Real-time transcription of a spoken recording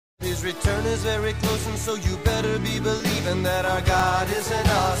His return is very close, and so you better be believing that our God is an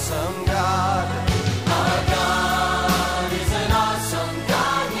awesome God. Our God is an awesome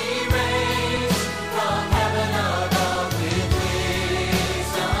God. He reigns from heaven above with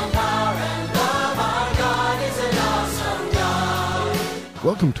wisdom, power, and love. Our God is an awesome God.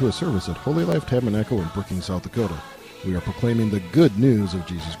 Welcome to a service at Holy Life Tabernacle in Brookings, South Dakota. We are proclaiming the good news of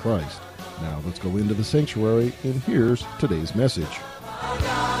Jesus Christ. Now let's go into the sanctuary, and here's today's message. Our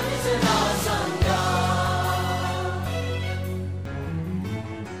God is an awesome God.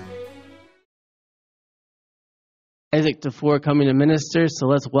 Isaac Tuffour coming to minister, so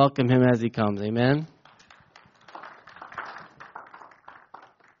let's welcome him as he comes. Amen.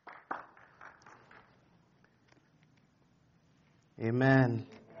 Amen.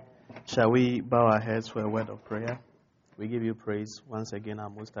 Shall we bow our heads for a word of prayer? We give you praise once again, our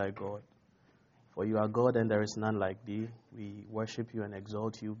Most High God. For you are God and there is none like thee. We worship you and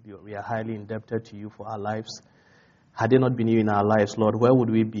exalt you. We are highly indebted to you for our lives. Had it not been you in our lives, Lord, where would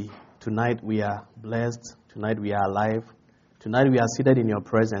we be? Tonight we are blessed. Tonight we are alive. Tonight we are seated in your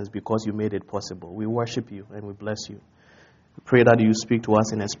presence because you made it possible. We worship you and we bless you. We pray that you speak to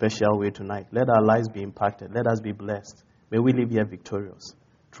us in a special way tonight. Let our lives be impacted. Let us be blessed. May we live here victorious.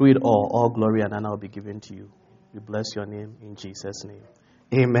 Through it all glory and honor will be given to you. We bless your name in Jesus' name.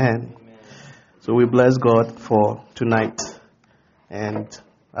 Amen. So we bless God for tonight. And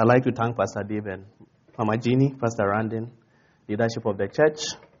I'd like to thank Pastor Dave and Mama Jeannie, Pastor Randin, leadership of the church,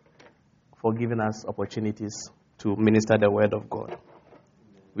 for giving us opportunities to minister the word of God.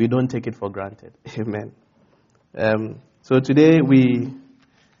 We don't take it for granted. Amen. So today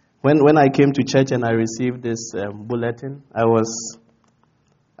when I came to church and I received this bulletin, I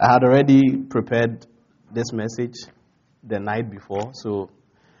had already prepared this message the night before. So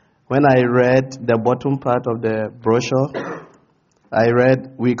when I read the bottom part of the brochure, I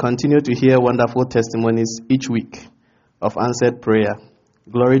read, we continue to hear wonderful testimonies each week of answered prayer.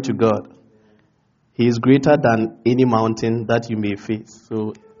 Glory to God. He is greater than any mountain that you may face.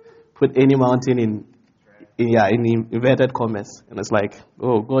 So put any mountain in inverted commas. And it's like,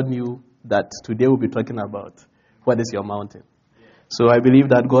 oh, God knew that today we'll be talking about what is your mountain. So I believe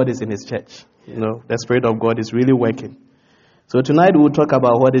that God is in his church. You know, the Spirit of God is really working. So tonight we'll talk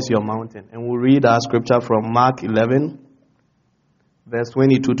about what is your mountain. And we'll read our scripture from Mark 11, verse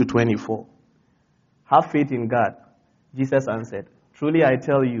 22 to 24. Have faith in God. Jesus answered, truly I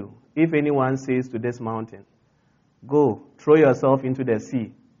tell you, if anyone says to this mountain, go, throw yourself into the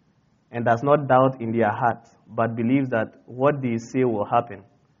sea, and does not doubt in their heart, but believes that what they say will happen,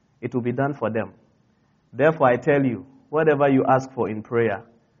 it will be done for them. Therefore I tell you, whatever you ask for in prayer,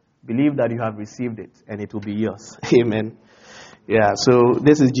 believe that you have received it, and it will be yours. Amen. Yeah, so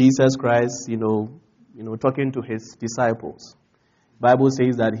this is Jesus Christ, talking to his disciples. Bible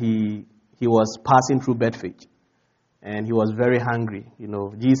says that he was passing through Bethphage, and he was very hungry.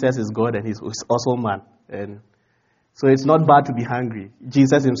 Jesus is God, and he's also man. And so it's not bad to be hungry.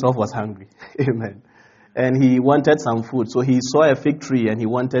 Jesus himself was hungry. Amen. And he wanted some food. So he saw a fig tree, and he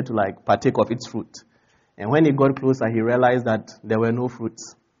wanted to partake of its fruit. And when he got closer, he realized that there were no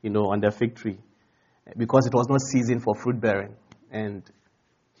fruits, on the fig tree, because it was not season for fruit bearing. And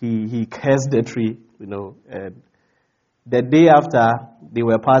he cursed the tree, And the day after, they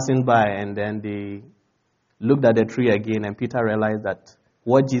were passing by, and then they looked at the tree again, and Peter realized that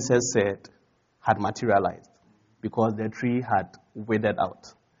what Jesus said had materialized, because the tree had withered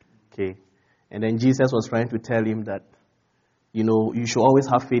out. Okay, and then Jesus was trying to tell him that, you should always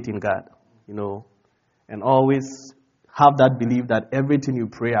have faith in God, and always have that belief that everything you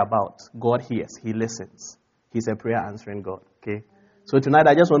pray about, God hears, he listens. He's a prayer answering God. Okay, so tonight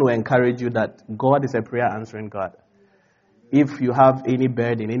I just want to encourage you that God is a prayer answering God. If you have any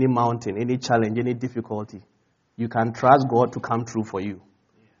burden, any mountain, any challenge, any difficulty, you can trust God to come through for you,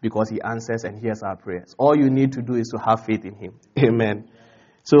 because he answers and hears our prayers. All you need to do is to have faith in him. Amen.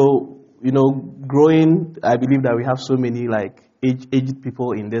 So, growing, I believe that we have so many aged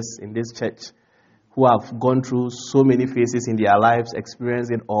people in this church who have gone through so many phases in their lives,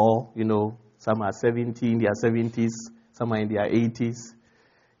 experienced it all. Some are 70 in their 70s, some are in their 80s.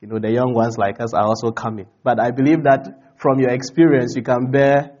 The young ones like us are also coming. But I believe that from your experience, you can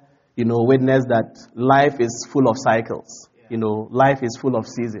bear, witness that life is full of cycles. Life is full of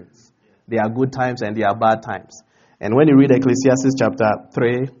seasons. There are good times and there are bad times. And when you read Ecclesiastes chapter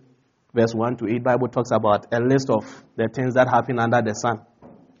 3, verse 1 to 8, Bible talks about a list of the things that happen under the sun.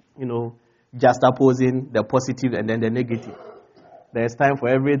 Just opposing the positive and then the negative. There is time for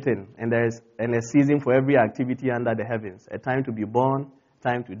everything, and there is a season for every activity under the heavens. A time to be born,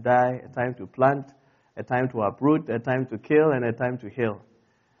 time to die, a time to plant, a time to uproot, a time to kill, and a time to heal.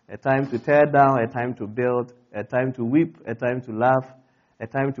 A time to tear down, a time to build, a time to weep, a time to laugh, a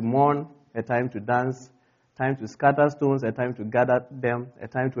time to mourn, a time to dance, a time to scatter stones, a time to gather them, a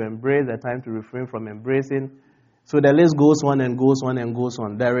time to embrace, a time to refrain from embracing. So the list goes on and goes on and goes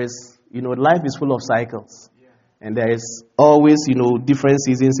on. There is, life is full of cycles. And there is always, different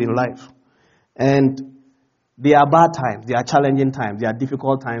seasons in life. And there are bad times, there are challenging times, there are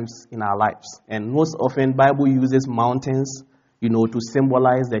difficult times in our lives. And most often, Bible uses mountains, to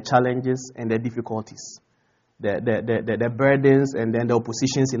symbolize the challenges and the difficulties, the burdens and then the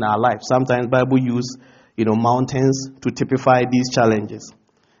oppositions in our life. Sometimes Bible use, mountains to typify these challenges.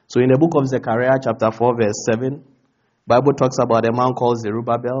 So in the book of Zechariah, chapter 4, verse 7, Bible talks about a man called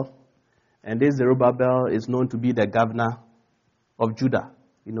Zerubbabel. And this Zerubbabel is known to be the governor of Judah,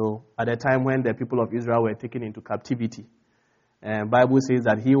 at the time when the people of Israel were taken into captivity. And Bible says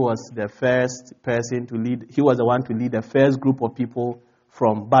that he was the first person to lead, he was the one to lead the first group of people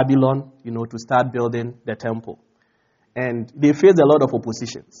from Babylon, to start building the temple. And they faced a lot of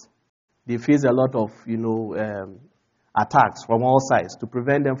oppositions. They faced a lot of, attacks from all sides to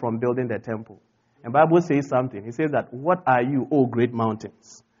prevent them from building the temple. And Bible says something. It says that, what are you, O great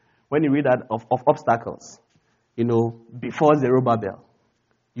mountains? When you read that of obstacles, before Zerubbabel,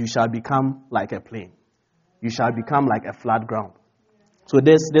 you shall become like a plain. You shall become like a flat ground. So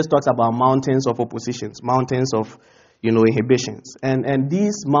this talks about mountains of oppositions, mountains of, inhibitions. And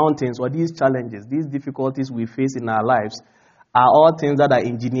these mountains or these challenges, these difficulties we face in our lives are all things that are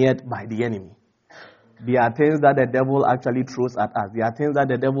engineered by the enemy. They are things that the devil actually throws at us. They are things that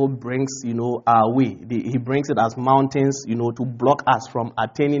the devil brings, our way. He brings it as mountains, to block us from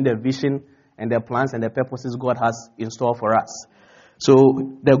attaining the vision and the plans and the purposes God has in store for us. So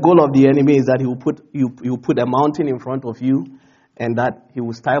the goal of the enemy is that he will put a mountain in front of you, and that he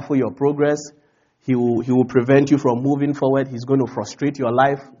will stifle your progress. He will prevent you from moving forward. He's going to frustrate your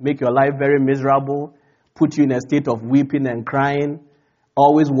life, make your life very miserable, put you in a state of weeping and crying,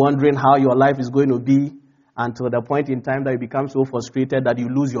 always wondering how your life is going to be, until the point in time that you become so frustrated that you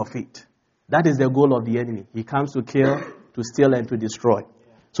lose your faith. That is the goal of the enemy. He comes to kill, to steal, and to destroy.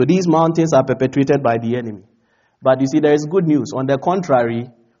 So these mountains are perpetrated by the enemy. But you see, there is good news. On the contrary,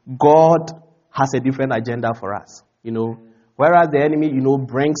 God has a different agenda for us. Whereas the enemy,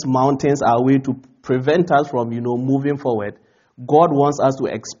 brings mountains our way to prevent us from, moving forward, God wants us to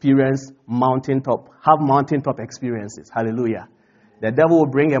experience have mountaintop experiences. Hallelujah. The devil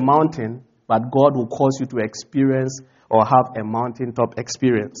will bring a mountain, but God will cause you to experience or have a mountaintop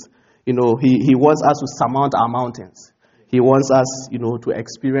experience. He wants us to surmount our mountains. He wants us, to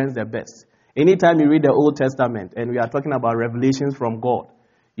experience the best. Anytime you read the Old Testament and we are talking about revelations from God,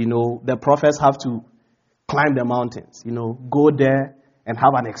 the prophets have to climb the mountains, go there and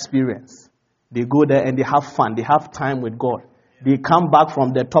have an experience. They go there and they have fun. They have time with God. They come back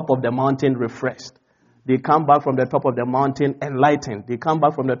from the top of the mountain refreshed. They come back from the top of the mountain enlightened. They come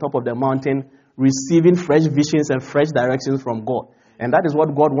back from the top of the mountain receiving fresh visions and fresh directions from God. And that is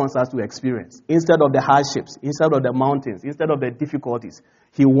what God wants us to experience. Instead of the hardships, instead of the mountains, instead of the difficulties,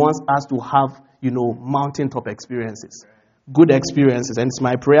 He wants us to have, mountaintop experiences, good experiences. And it's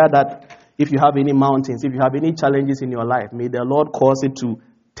my prayer that if you have any mountains, if you have any challenges in your life, may the Lord cause it to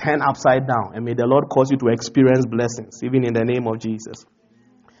turn upside down, and may the Lord cause you to experience blessings, even in the name of Jesus.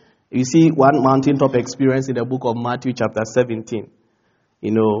 You see one mountaintop experience in the book of Matthew chapter 17,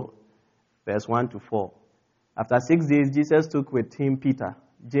 verse 1 to 4. After 6 days, Jesus took with him Peter,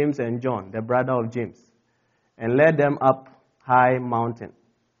 James, and John, the brother of James, and led them up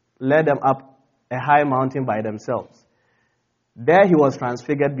a high mountain by themselves. There he was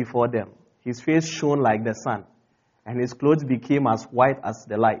transfigured before them. His face shone like the sun, and his clothes became as white as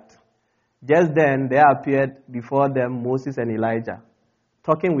the light. Just then there appeared before them Moses and Elijah,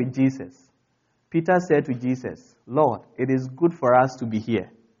 talking with Jesus. Peter said to Jesus, "Lord, it is good for us to be here.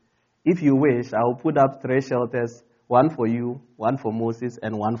 If you wish, I will put up 3 shelters, one for you, one for Moses,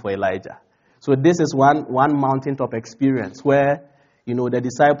 and one for Elijah." So this is one mountaintop experience where, the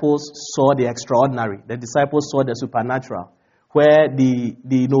disciples saw the extraordinary. The disciples saw the supernatural. Where they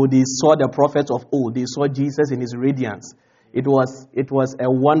saw the prophets of old. They saw Jesus in his radiance. It was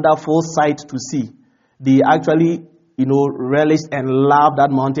a wonderful sight to see. They actually, relished and loved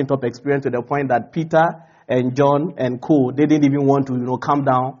that mountaintop experience to the point that Peter and John and co, they didn't even want to, come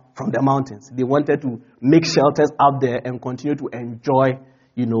down from the mountains. They wanted to make shelters up there and continue to enjoy,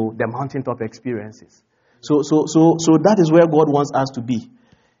 the mountaintop experiences. So that is where God wants us to be.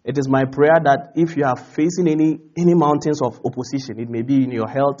 It is my prayer that if you are facing any mountains of opposition, it may be in your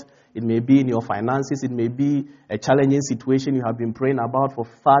health, it may be in your finances, it may be a challenging situation you have been praying about for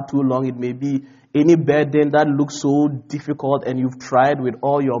far too long, it may be any burden that looks so difficult and you've tried with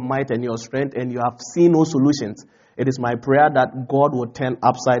all your might and your strength and you have seen no solutions. It is my prayer that God will turn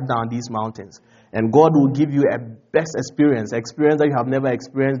upside down these mountains and God will give you a best experience that you have never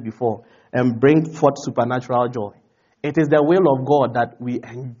experienced before and bring forth supernatural joy. It is the will of God that we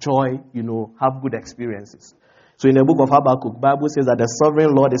enjoy, have good experiences. So in the book of Habakkuk, Bible says that the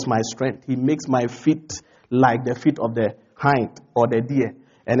sovereign Lord is my strength. He makes my feet like the feet of the hind or the deer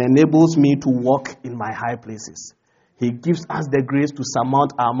and enables me to walk in my high places. He gives us the grace to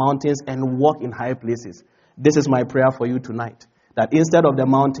surmount our mountains and walk in high places. This is my prayer for you tonight, that instead of the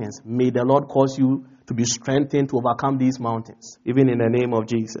mountains, may the Lord cause you to be strengthened to overcome these mountains, even in the name of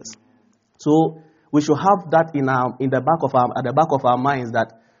Jesus. So we should have that at the back of our minds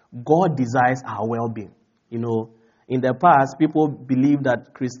that God desires our well-being. In the past, people believe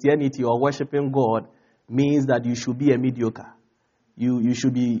that Christianity or worshiping God means that you should be a mediocre. You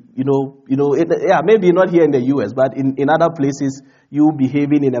should be, maybe not here in the U.S., but in other places, you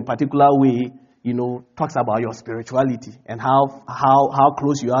behaving in a particular way, talks about your spirituality and how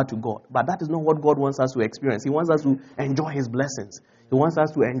close you are to God. But that is not what God wants us to experience. He wants us to enjoy His blessings. He wants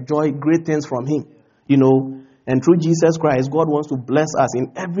us to enjoy great things from Him. And through Jesus Christ, God wants to bless us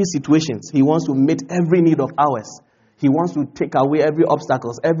in every situation. He wants to meet every need of ours. He wants to take away every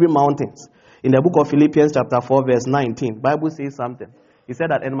obstacles, every mountains. In the book of Philippians chapter 4 verse 19, Bible says something. He said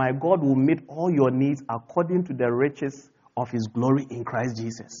that, and my God will meet all your needs according to the riches of His glory in Christ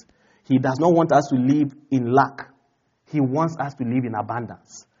Jesus. He does not want us to live in lack. He wants us to live in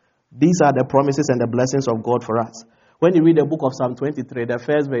abundance. These are the promises and the blessings of God for us. When you read the book of Psalm 23, the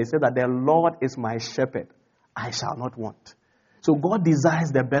first verse, it says that the Lord is my shepherd. I shall not want. So God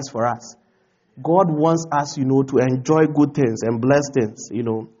desires the best for us. God wants us, to enjoy good things and blessed things,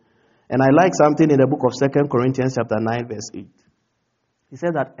 And I like something in the book of 2 Corinthians chapter 9, verse 8. He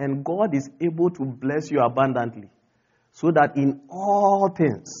says that, and God is able to bless you abundantly, so that in all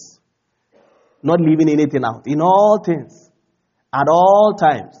things, not leaving anything out, in all things, at all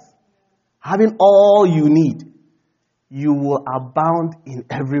times, having all you need, you will abound in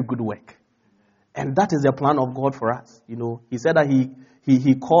every good work. And that is the plan of God for us. He said that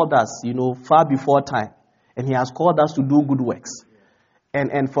he called us, far before time. And He has called us to do good works.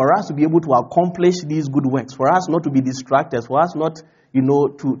 And for us to be able to accomplish these good works, for us not to be distracted, for us not,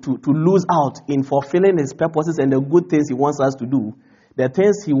 to lose out in fulfilling His purposes and the good things He wants us to do, the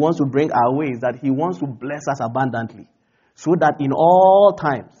things He wants to bring our way is that He wants to bless us abundantly. So that in all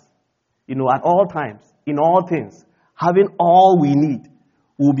times, at all times, in all things, having all we need,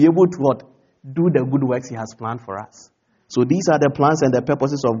 we'll be able to do the good works He has planned for us. So these are the plans and the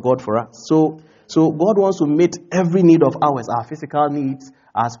purposes of God for us. So God wants to meet every need of ours, our physical needs,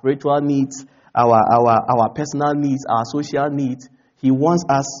 our spiritual needs, our personal needs, our social needs. He wants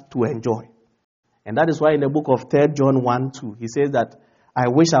us to enjoy. And that is why in the book of 3 John 1:2, he says that, I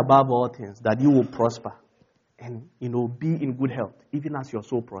wish above all things that you will prosper and, be in good health, even as your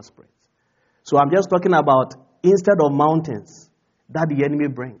soul prospers. So I'm just talking about, instead of mountains that the enemy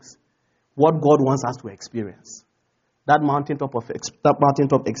brings, what God wants us to experience. That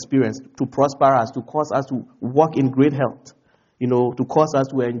mountaintop experience to prosper us, to cause us to walk in great health, to cause us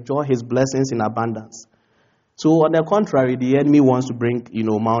to enjoy His blessings in abundance. So on the contrary, the enemy wants to bring,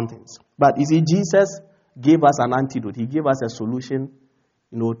 mountains. But you see, Jesus gave us an antidote. He gave us a solution,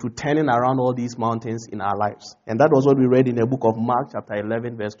 to turning around all these mountains in our lives. And that was what we read in the book of Mark chapter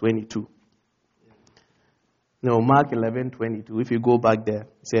 11, verse 22. Mark 11:22. If you go back there,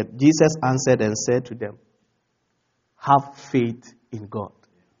 it said, Jesus answered and said to them, have faith in God.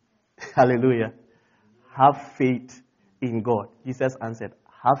 Hallelujah. Have faith in God. Jesus answered,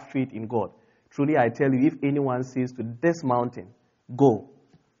 have faith in God. Truly I tell you, if anyone says to this mountain, go,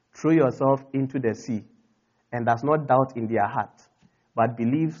 throw yourself into the sea, and does not doubt in their heart, but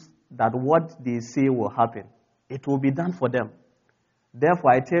believes that what they say will happen, it will be done for them.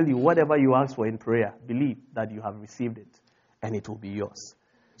 Therefore, I tell you, whatever you ask for in prayer, believe that you have received it, and it will be yours.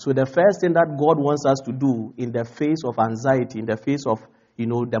 So the first thing that God wants us to do in the face of anxiety, in the face of,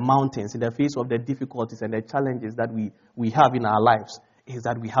 the mountains, in the face of the difficulties and the challenges that we have in our lives, is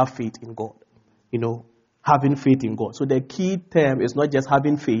that we have faith in God. Having faith in God. So the key term is not just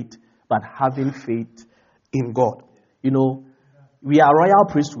having faith, but having faith in God. We are royal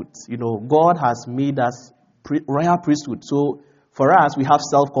priesthoods. God has made us royal priesthood. So for us, we have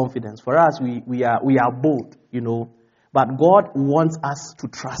self-confidence. For us, we are bold, But God wants us to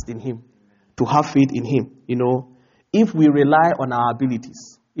trust in Him, to have faith in Him. If we rely on our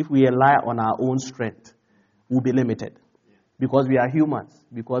abilities, if we rely on our own strength, we'll be limited. Because we are humans,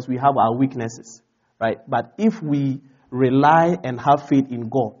 because we have our weaknesses, right? But if we rely and have faith in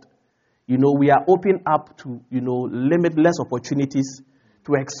God, we are open up to, limitless opportunities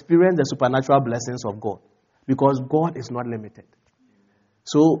to experience the supernatural blessings of God. Because God is not limited.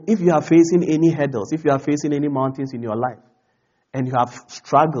 So if you are facing any hurdles, if you are facing any mountains in your life, and you have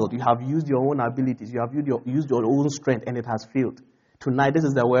struggled, you have used your own abilities, you have used your own strength, and it has failed, tonight this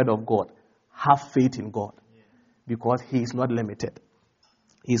is the word of God. Have faith in God. Because He is not limited.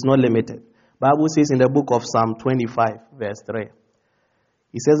 He is not limited. Bible says in the book of Psalm 25, verse 3,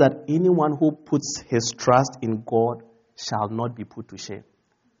 it says that anyone who puts his trust in God shall not be put to shame.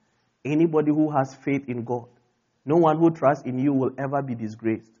 Anybody who has faith in God, no one who trusts in you will ever be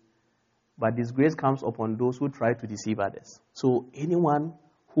disgraced. But disgrace comes upon those who try to deceive others. So anyone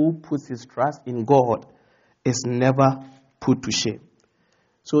who puts his trust in God is never put to shame.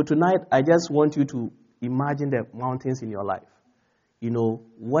 So tonight, I just want you to imagine the mountains in your life.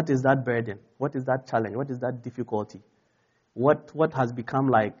 What is that burden? What is that challenge? What is that difficulty? What has become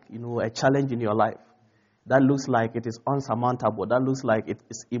like, a challenge in your life? That looks like it is unsurmountable. That looks like it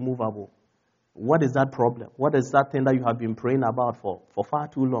is immovable. What is that problem? What is that thing that you have been praying about for far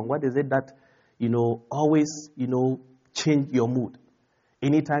too long? What is it that, always, change your mood?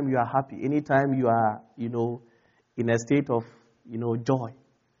 Anytime you are happy, anytime you are, in a state of, joy,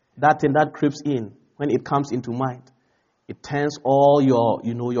 that thing that creeps in, when it comes into mind, it turns all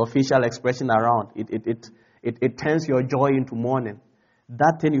your facial expression around. It turns your joy into mourning.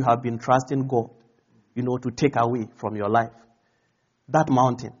 That thing you have been trusting God, to take away from your life. That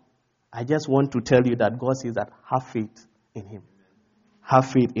mountain. I just want to tell you that God says that have faith in Him. Have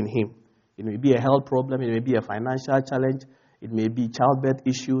faith in Him. It may be a health problem. It may be a financial challenge. It may be childbirth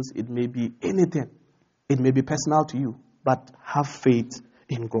issues. It may be anything. It may be personal to you. But have faith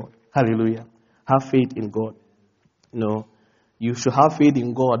in God. Hallelujah. Have faith in God. You should have faith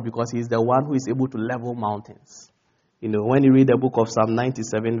in God because He is the one who is able to level mountains. When you read the book of Psalm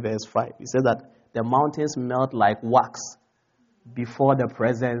 97 verse 5, it says that the mountains melt like wax before the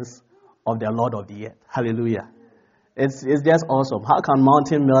presence of the Lord of the earth. Hallelujah. It's just awesome. How can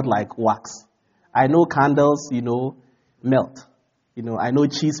mountain melt like wax? I know candles, melt. I know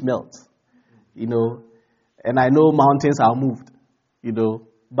cheese melts. And I know mountains are moved.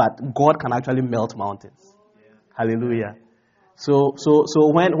 But God can actually melt mountains. Hallelujah. So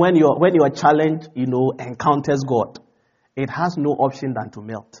when your challenge, encounters God, it has no option than to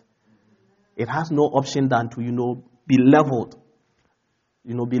melt. It has no option than to, be leveled.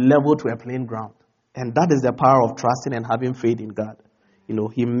 Be leveled to a plain ground. And that is the power of trusting and having faith in God.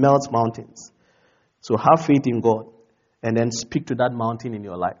 He melts mountains. So have faith in God and then speak to that mountain in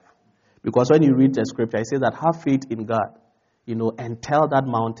your life. Because when you read the scripture, it says that have faith in God, and tell that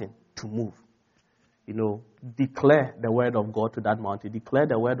mountain to move. Declare the word of God to that mountain. Declare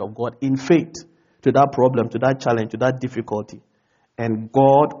the word of God in faith to that problem, to that challenge, to that difficulty. And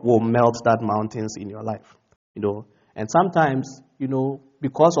God will melt that mountains in your life. And sometimes,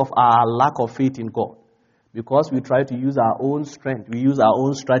 because of our lack of faith in God, because we try to use our own strength, we use our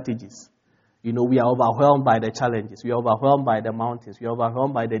own strategies, we are overwhelmed by the challenges, we are overwhelmed by the mountains, we are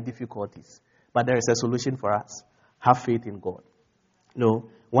overwhelmed by the difficulties. But there is a solution for us. Have faith in God.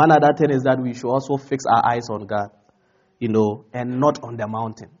 One other thing is that we should also fix our eyes on God, and not on the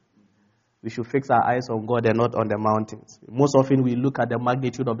mountain. We should fix our eyes on God and not on the mountains. Most often we look at the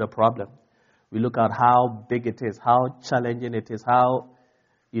magnitude of the problem. We look at how big it is, how challenging it is, how,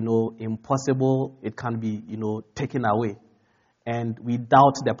 impossible it can be, taken away. And we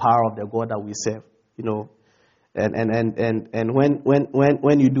doubt the power of the God that we serve, And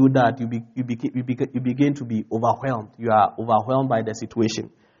when you do that, you begin to be overwhelmed. You are overwhelmed by the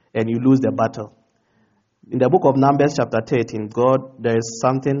situation, and you lose the battle. In the book of Numbers chapter 13, there is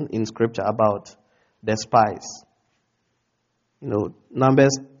something in scripture about the spies.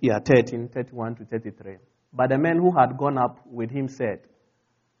 Numbers 13, 31 to 33. But the men who had gone up with him said,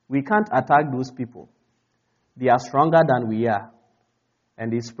 "We can't attack those people. They are stronger than we are."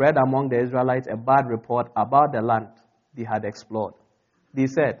 And they spread among the Israelites a bad report about the land they had explored. They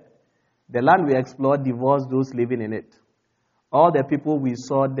said, "The land we explored devours those living in it. All the people we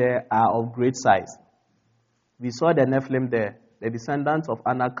saw there are of great size. We saw the Nephilim there. The descendants of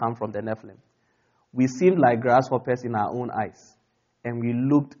Anak come from the Nephilim. We seemed like grasshoppers in our own eyes, and we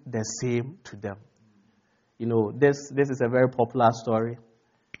looked the same to them." This is a very popular story.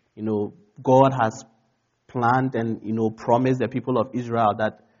 God has planned and, promised the people of Israel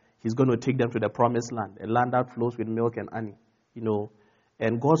that He's going to take them to the promised land, a land that flows with milk and honey.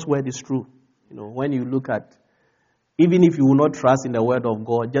 And God's word is true. When you look at, Even if you will not trust in the word of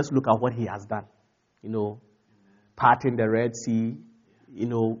God, just look at what he has done. Parting the Red Sea,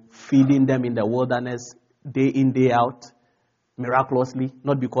 feeding them in the wilderness day in, day out, miraculously,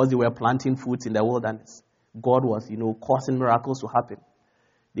 not because they were planting fruits in the wilderness. God was, causing miracles to happen.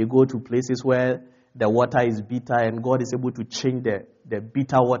 They go to places where the water is bitter and God is able to change the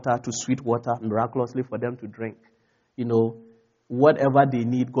bitter water to sweet water miraculously for them to drink. Whatever they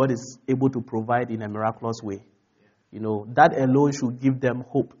need, God is able to provide in a miraculous way. That alone should give them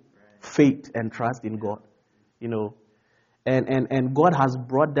hope, faith, and trust in God. And God has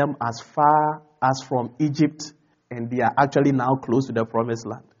brought them as far as from Egypt, and they are actually now close to the promised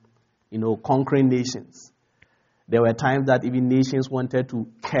land. Conquering nations. There were times that even nations wanted to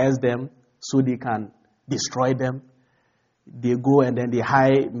curse them so they can destroy them. They go and then they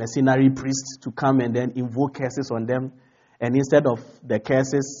hire mercenary priests to come and then invoke curses on them. And instead of the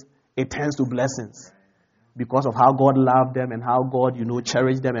curses, it turns to blessings because of how God loved them and how God,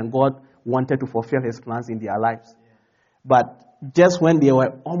 cherished them, and God wanted to fulfill his plans in their lives. But just when they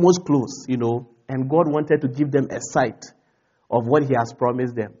were almost close, and God wanted to give them a sight of what he has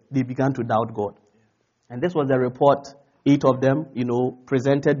promised them, they began to doubt God. And this was the report, 8 of them,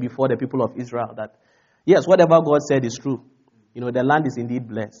 presented before the people of Israel, that yes, whatever God said is true. The land is indeed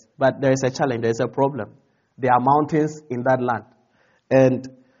blessed. But there is a challenge, there is a problem. There are mountains in that land. And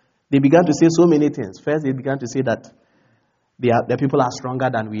they began to say so many things. First, they began to say that the people are stronger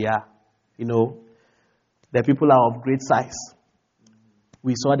than we are. The people are of great size.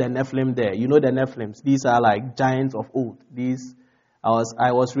 We saw the Nephilim there. The Nephilims. These are like giants of old.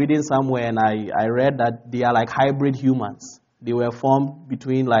 I was reading somewhere and I read that they are like hybrid humans. They were formed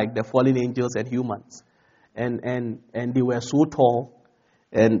between like the fallen angels and humans. And they were so tall.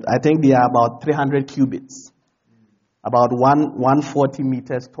 And I think they are about 300 cubits. About 140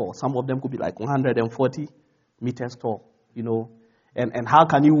 meters tall. Some of them could be like 140 meters tall. And how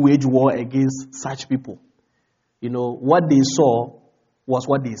can you wage war against such people? What they saw was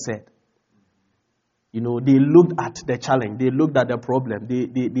what they said. They looked at the challenge. They looked at the problem.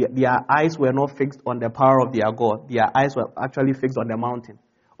 Their eyes were not fixed on the power of their God. Their eyes were actually fixed on the mountain,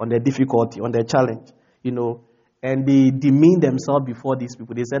 on the difficulty, on the challenge. And they demeaned themselves before these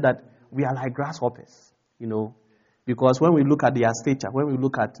people. They said that we are like grasshoppers. Because when we look at their stature, when we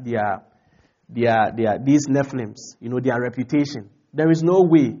look at these Nephilims, their reputation, there is no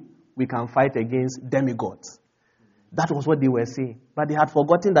way we can fight against demigods. That was what they were saying. But they had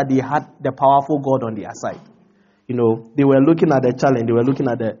forgotten that they had the powerful God on their side. They were looking at the challenge. They were looking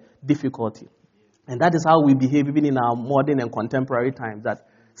at the difficulty. And that is how we behave even in our modern and contemporary times. That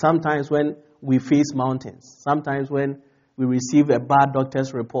sometimes when we face mountains, sometimes when we receive a bad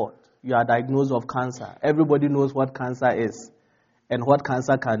doctor's report, you are diagnosed of cancer. Everybody knows what cancer is and what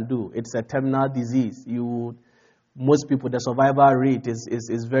cancer can do. It's a terminal disease. Most people, the survival rate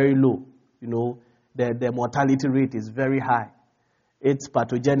is very low. The mortality rate is very high. Its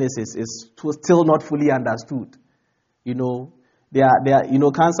pathogenesis is still not fully understood.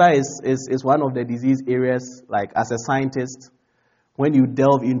 Cancer is one of the disease areas, like as a scientist, when you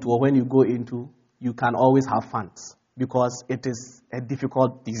delve into or when you go into, you can always have funds because it is a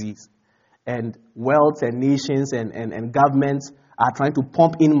difficult disease. And wealth and nations and governments are trying to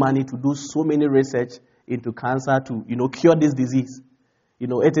pump in money to do so many research into cancer to, cure this disease.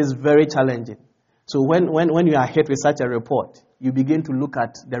 It is very challenging. So when you are hit with such a report, you begin to look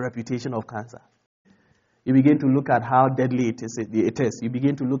at the reputation of cancer. You begin to look at how deadly it is. You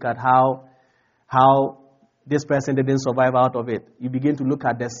begin to look at how this person didn't survive out of it. You begin to look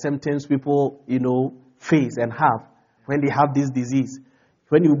at the symptoms people, face and have when they have this disease.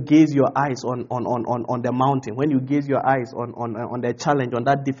 When you gaze your eyes on the mountain, when you gaze your eyes on the challenge, on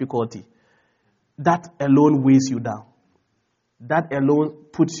that difficulty, that alone weighs you down. That alone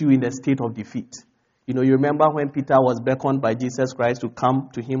puts you in a state of defeat. You remember when Peter was beckoned by Jesus Christ to come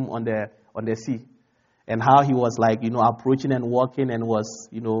to him on the sea, and how he was like, approaching and walking and was,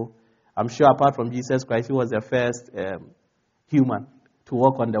 I'm sure apart from Jesus Christ, he was the first human to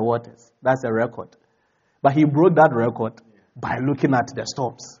walk on the waters. That's a record. But he broke that record by looking at the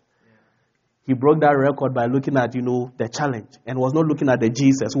storms. He broke that record by looking at, the challenge, and was not looking at the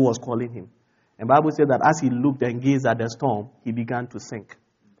Jesus who was calling him. And the Bible said that as he looked and gazed at the storm, he began to sink.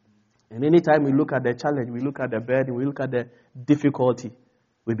 And anytime we look at the challenge, we look at the burden, we look at the difficulty,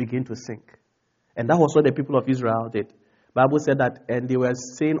 we begin to sink. And that was what the people of Israel did. The Bible said that, and they were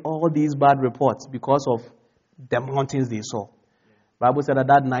saying all these bad reports because of the mountains they saw. The Bible said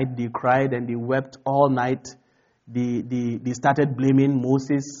that night they cried and they wept all night. They started blaming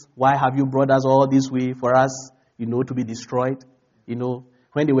Moses. Why have you brought us all this way for us, to be destroyed?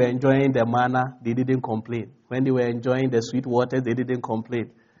 When they were enjoying the manna, they didn't complain. When they were enjoying the sweet waters, they didn't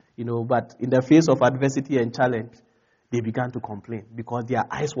complain. But in the face of adversity and challenge, they began to complain because their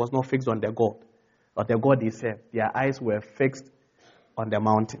eyes was not fixed on the God or the God they served. Their eyes were fixed on the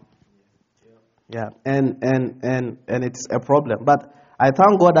mountain. Yeah, and it's a problem. But I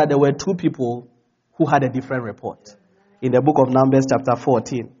thank God that there were two people who had a different report. In the book of Numbers chapter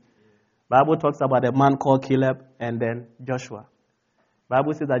 14, Bible talks about a man called Caleb and then Joshua.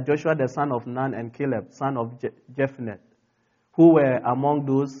 Bible says that Joshua, the son of Nun, and Caleb, son of Jephunneh, who were among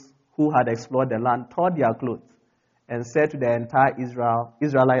those who had explored the land, tore their clothes and said to the entire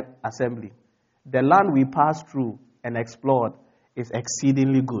Israelite assembly, "The land we passed through and explored is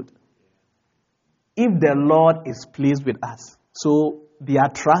exceedingly good. If the Lord is pleased with us." So their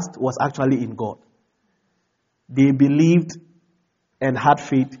trust was actually in God. They believed and had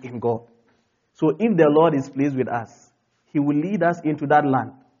faith in God. So if the Lord is pleased with us, He will lead us into that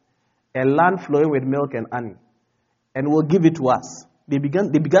land, a land flowing with milk and honey, and will give it to us. They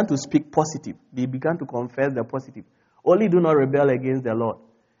began to speak positive. They began to confess the positive. Only do not rebel against the Lord,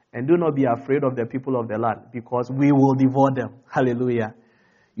 and do not be afraid of the people of the land, because we will devour them. Hallelujah.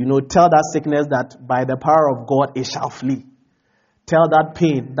 Tell that sickness that by the power of God it shall flee. Tell that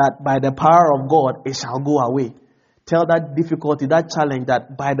pain that by the power of God it shall go away. Tell that difficulty, that challenge,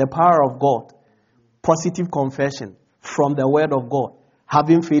 that by the power of God, positive confession from the word of God,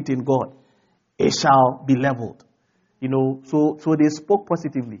 having faith in God, it shall be leveled. So they spoke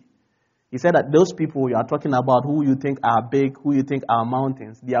positively. He said that those people you are talking about, who you think are big, who you think are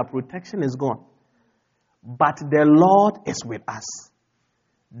mountains, their protection is gone. But the Lord is with us.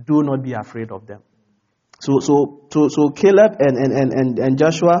 Do not be afraid of them. So Caleb and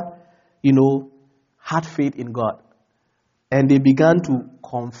Joshua, had faith in God. And they began to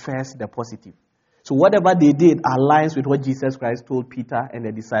confess the positive. So whatever they did aligns with what Jesus Christ told Peter and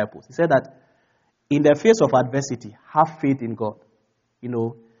the disciples. He said that in the face of adversity, have faith in God.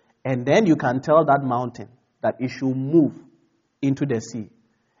 And then you can tell that mountain that it should move into the sea.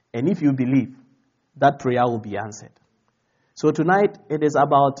 And if you believe, that prayer will be answered. So tonight, it is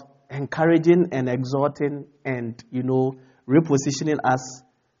about encouraging and exhorting and, repositioning us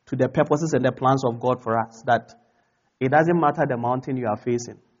to the purposes and the plans of God for us. That it doesn't matter the mountain you are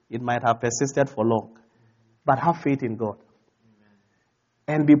facing. It might have persisted for long. But have faith in God.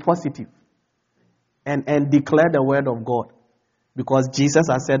 And be positive. And declare the word of God. Because Jesus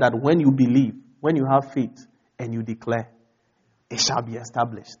has said that when you believe, when you have faith, and you declare, it shall be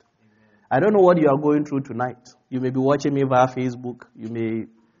established. I don't know what you are going through tonight. You may be watching me via Facebook. You may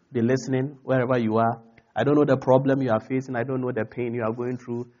be listening wherever you are. I don't know the problem you are facing. I don't know the pain you are going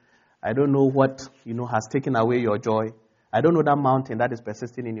through. I don't know what, has taken away your joy. I don't know that mountain that is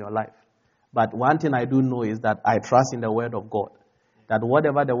persisting in your life. But one thing I do know is that I trust in the word of God. That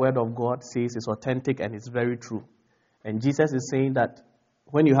whatever the word of God says is authentic and it's very true. And Jesus is saying that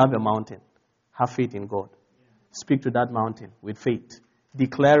when you have a mountain, have faith in God. Speak to that mountain with faith.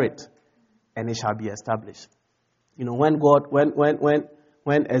 Declare it, and it shall be established.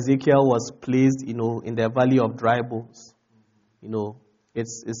 When Ezekiel was placed, in the valley of dry bones,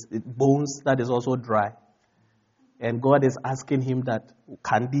 it's bones that is also dry. And God is asking him that,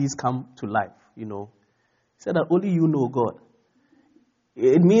 can these come to life? He said that only you know God.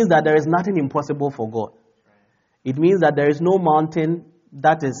 It means that there is nothing impossible for God. It means that there is no mountain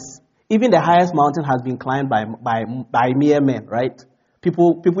that is, even the highest mountain has been climbed by mere men, right?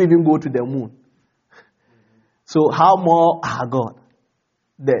 People even go to the moon. So how more our God,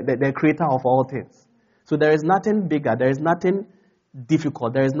 the creator of all things? So there is nothing bigger, there is nothing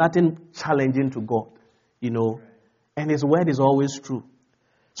difficult, there is nothing challenging to God, and His word is always true.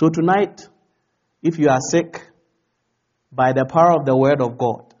 So tonight, if you are sick, by the power of the word of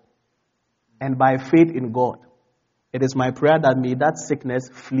God and by faith in God, it is my prayer that may that sickness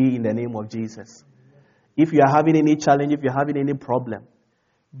flee in the name of Jesus. If you are having any challenge, if you are having any problem,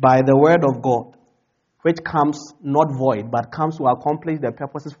 by the word of God, which comes not void, but comes to accomplish the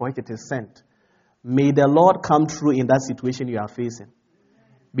purposes for which it is sent, may the Lord come through in that situation you are facing.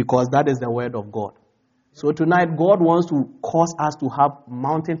 Because that is the word of God. So tonight, God wants to cause us to have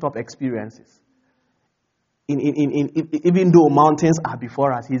mountaintop experiences. Even though mountains are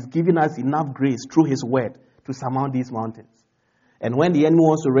before us, He's given us enough grace through His word to surmount these mountains. And when the enemy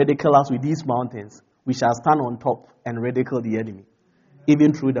wants to ridicule us with these mountains, we shall stand on top and ridicule the enemy,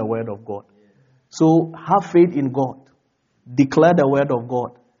 even through the word of God. So have faith in God. Declare the word of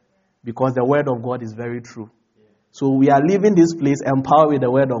God, because the word of God is very true. So we are leaving this place empowered with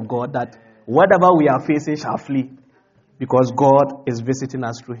the word of God, that whatever we are facing shall flee, because God is visiting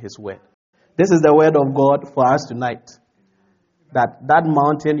us through His word. This is the word of God for us tonight. that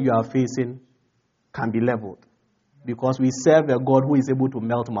mountain you are facing can be leveled. Because we serve a God who is able to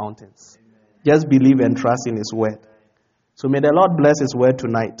melt mountains. Just believe and trust in His word. So may the Lord bless His word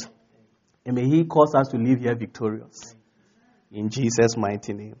tonight. And may He cause us to leave here victorious. In Jesus'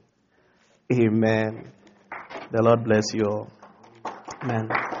 mighty name. Amen. The Lord bless you all. Amen.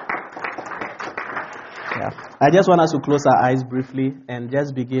 Yeah. I just want us to close our eyes briefly and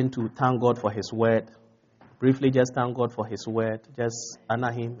just begin to thank God for His word. Briefly, just thank God for His word. Just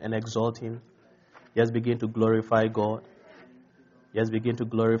honor Him and exalt Him. Just begin to glorify God. Just begin to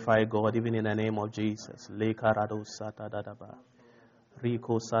glorify God even in the name of Jesus. In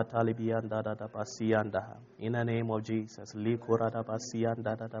the name of Jesus.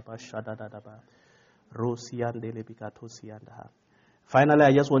 Finally,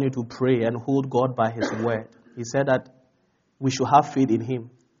 I just want you to pray and hold God by His word. He said that we should have faith in Him.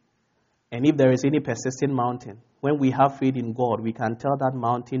 And if there is any persistent mountain, when we have faith in God, we can tell that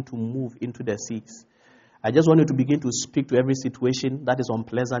mountain to move into the seas. I just want you to begin to speak to every situation that is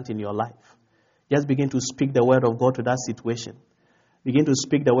unpleasant in your life. Just begin to speak the word of God to that situation. Begin to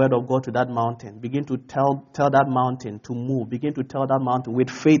speak the word of God to that mountain. Begin to tell that mountain to move. Begin to tell that mountain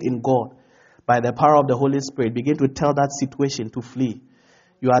with faith in God. By the power of the Holy Spirit, begin to tell that situation to flee.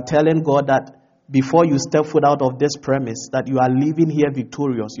 You are telling God that before you step foot out of this premise, that you are living here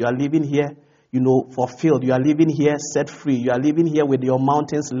victorious. You are living here, fulfilled. You are living here set free. You are living here with your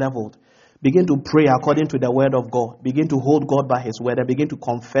mountains leveled. Begin to pray according to the word of God. Begin to hold God by His word and begin to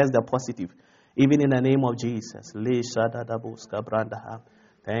confess the positive. Even in the name of Jesus.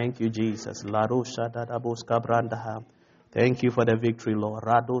 Thank you, Jesus. Thank you for the victory, Lord.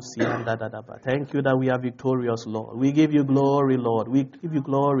 Thank you that we are victorious, Lord. We give you glory, Lord. We give you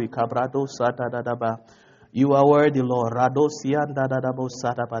glory. You are worthy, Lord.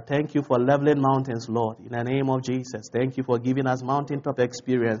 Thank you for leveling mountains, Lord. In the name of Jesus. Thank you for giving us mountaintop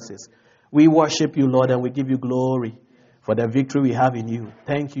experiences. We worship you, Lord, and we give you glory for the victory we have in you.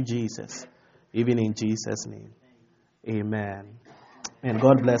 Thank you, Jesus. Even in Jesus' name. Amen. And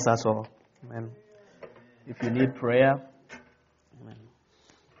God bless us all. Amen. If you need prayer, amen.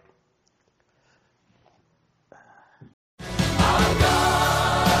 Our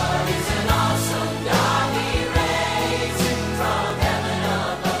God is an awesome God. He reigns from heaven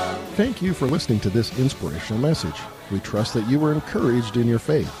above. Thank you for listening to this inspirational message. We trust that you were encouraged in your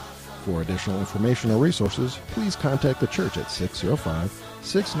faith. For additional information or resources, please contact the church at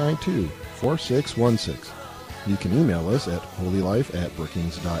 605-692-4616. You can email us at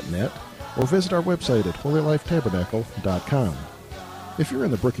holylife@brookings.net or visit our website at holylifetabernacle.com. If you're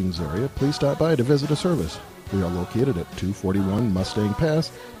in the Brookings area, please stop by to visit a service. We are located at 241 Mustang Pass,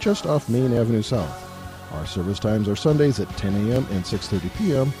 just off Main Avenue South. Our service times are Sundays at 10 a.m. and 6:30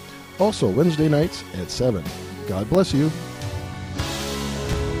 p.m., also Wednesday nights at 7. God bless you.